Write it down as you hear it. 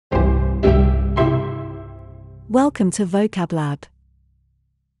Welcome to Vocablab.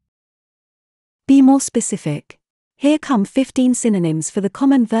 Be more specific. Here come 15 synonyms for the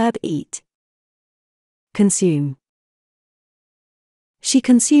common verb eat. Consume. She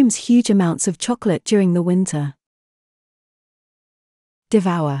consumes huge amounts of chocolate during the winter.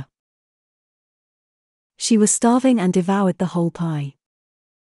 Devour. She was starving and devoured the whole pie.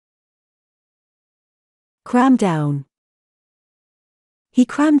 Cram down. He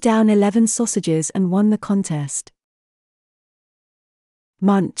crammed down 11 sausages and won the contest.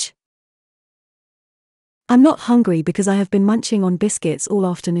 Munch. I'm not hungry because I have been munching on biscuits all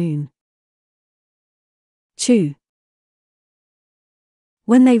afternoon. Chew.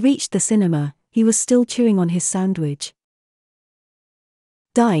 When they reached the cinema, he was still chewing on his sandwich.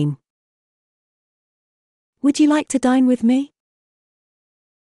 Dine. Would you like to dine with me?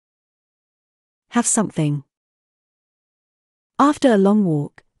 Have something. After a long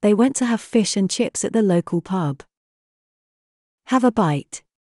walk, they went to have fish and chips at the local pub. Have a bite.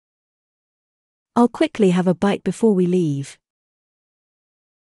 I'll quickly have a bite before we leave.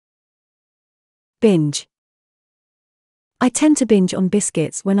 Binge. I tend to binge on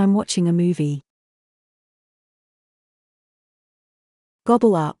biscuits when I'm watching a movie.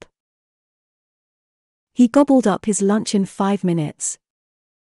 Gobble up. He gobbled up his lunch in 5 minutes.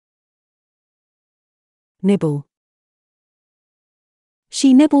 Nibble.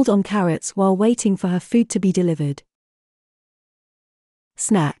 She nibbled on carrots while waiting for her food to be delivered.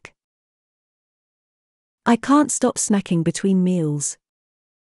 Snack. I can't stop snacking between meals.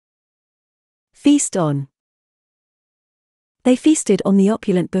 Feast on. They feasted on the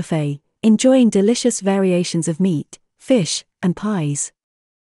opulent buffet, enjoying delicious variations of meat, fish, and pies.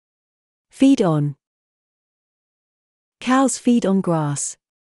 Feed on. Cows feed on grass.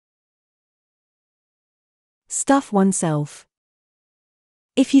 Stuff oneself.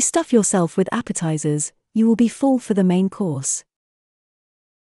 If you stuff yourself with appetizers, you will be full for the main course.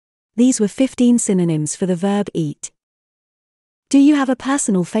 These were 15 synonyms for the verb eat. Do you have a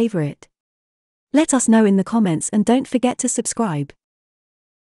personal favorite? Let us know in the comments and don't forget to subscribe.